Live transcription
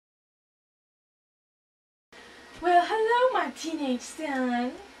on, teenage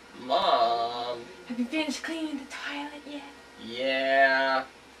son. Mom. Have you finished cleaning the toilet yet? Yeah.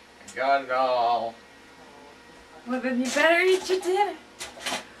 I got it all. Well, then you better eat your dinner.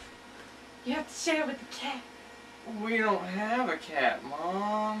 You have to share it with the cat. We don't have a cat,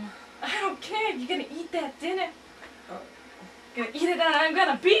 Mom. I don't care. You're gonna eat that dinner. You're gonna eat it and I'm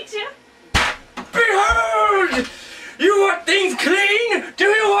gonna beat you. Behold! You want things clean? Do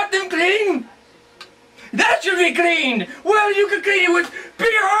you want them clean? That should be cleaned! Well, you can clean it with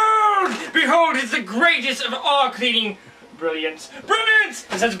Behold! Behold is the greatest of all cleaning brilliance. Brilliance!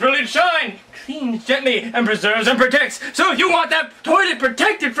 It says brilliant shine! Cleans gently and preserves and protects. So if you want that toilet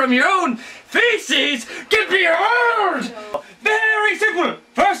protected from your own feces, get Behold! Very simple!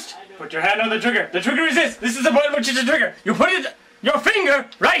 First, put your hand on the trigger. The trigger is this. This is the button which is the trigger. You put your finger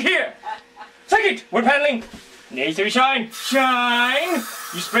right here. Second, wood paneling. Needs to be shine. Shine!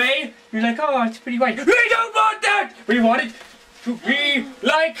 You spray. You're like, oh, it's pretty white. We don't want that! We want it to be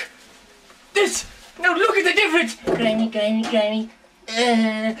like this. Now look at the difference. Grimy, grimy, grimy.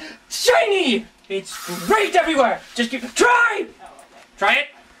 Shiny! It's great everywhere. Just try! Try it.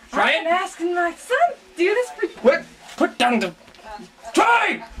 Try I'm it. asking my son to do this for you. What? Put down the...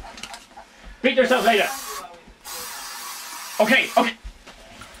 Try! Beat yourself later. Okay, okay.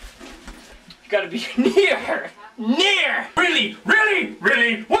 You gotta be near. Near! Really, really,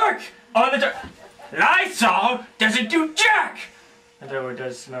 really work on the Lysol doesn't do jack! Although it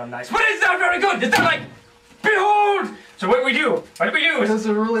does smell nice. But it's not very good! It's not like Behold! So what do we do? What do we do? Does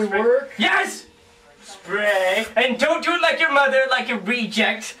it really work? Yes! Spray. And don't do it like your mother, like a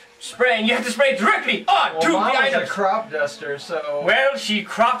reject. Spraying. You have to spray directly on to the item. A crop duster, so... Well, she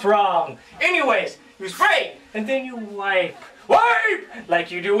cropped wrong. Anyways, you spray, and then you wipe. Wipe!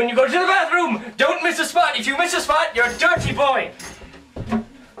 Like you do when you go to the bathroom. Don't miss a spot. If you miss a spot, you're a dirty boy.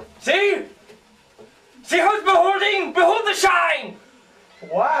 See? See how it's beholding? Behold the shine!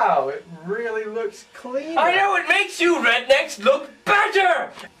 Wow, it really looks clean. I know, it makes you rednecks look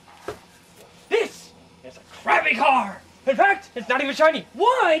better! This is a crappy car. In fact, it's not even shiny.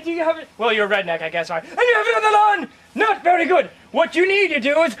 Why do you have it? Well, you're a redneck, I guess, right? And you have it on the lawn! Not very good. What you need to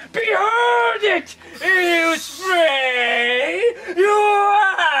do is behold it! You spray, you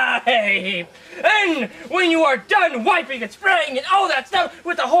wipe! And when you are done wiping and spraying and all that stuff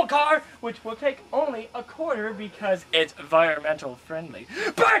with the whole car, which will take only a quarter because it's environmental friendly.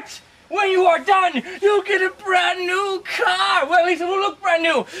 But when you are done, you'll get a brand new car! Well, at least it will look brand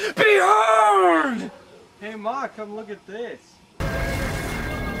new! Behold! Hey, Ma, come look at this.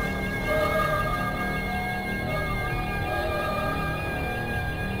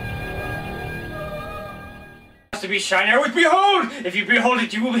 To be shinier with Behold! If you behold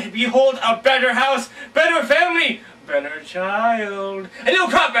it, you will behold a better house, better family, better child, and you'll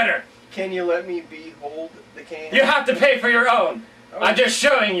crop better! Can you let me behold the can? You have to pay for your own. I'm just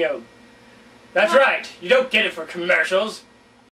showing you. That's right. You don't get it for commercials.